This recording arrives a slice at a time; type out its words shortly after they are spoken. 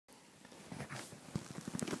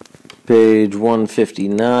page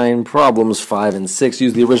 159, problems 5 and 6.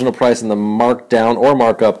 Use the original price and the markdown or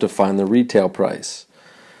markup to find the retail price.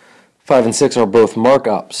 5 and 6 are both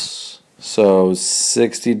markups. So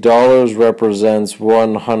 $60 represents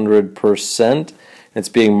 100%. It's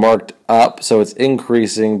being marked up, so it's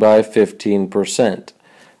increasing by 15%.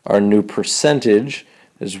 Our new percentage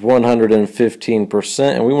is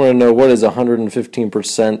 115%, and we want to know what is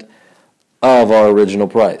 115% of our original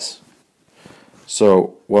price.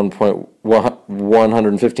 So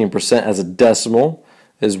 115% as a decimal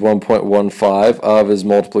is 1.15 of is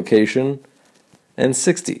multiplication and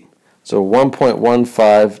 60. So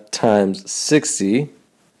 1.15 times 60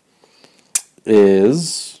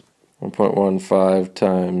 is 1.15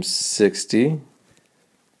 times 60.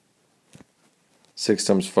 6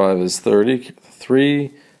 times 5 is 30.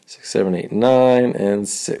 3, 6, 7, 8, 9, and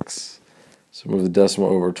 6. So move the decimal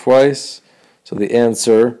over twice. So the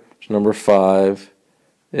answer, number 5,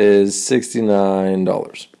 is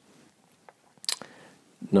 $69.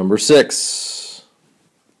 Number 6.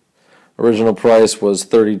 Original price was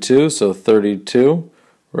 32, so 32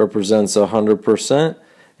 represents 100%,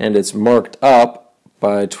 and it's marked up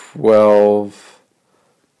by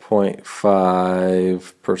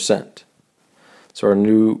 12.5%. So our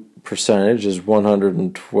new percentage is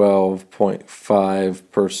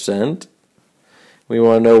 112.5%. We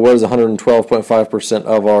want to know what is 112.5%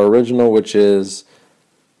 of our original, which is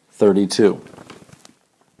 32.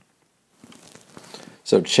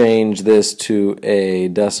 So change this to a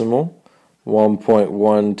decimal.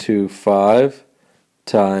 1.125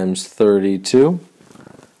 times 32.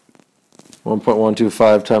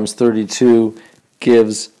 1.125 times 32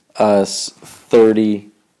 gives us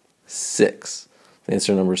 36.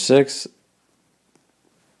 Answer number 6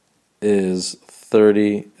 is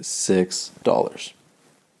 $36.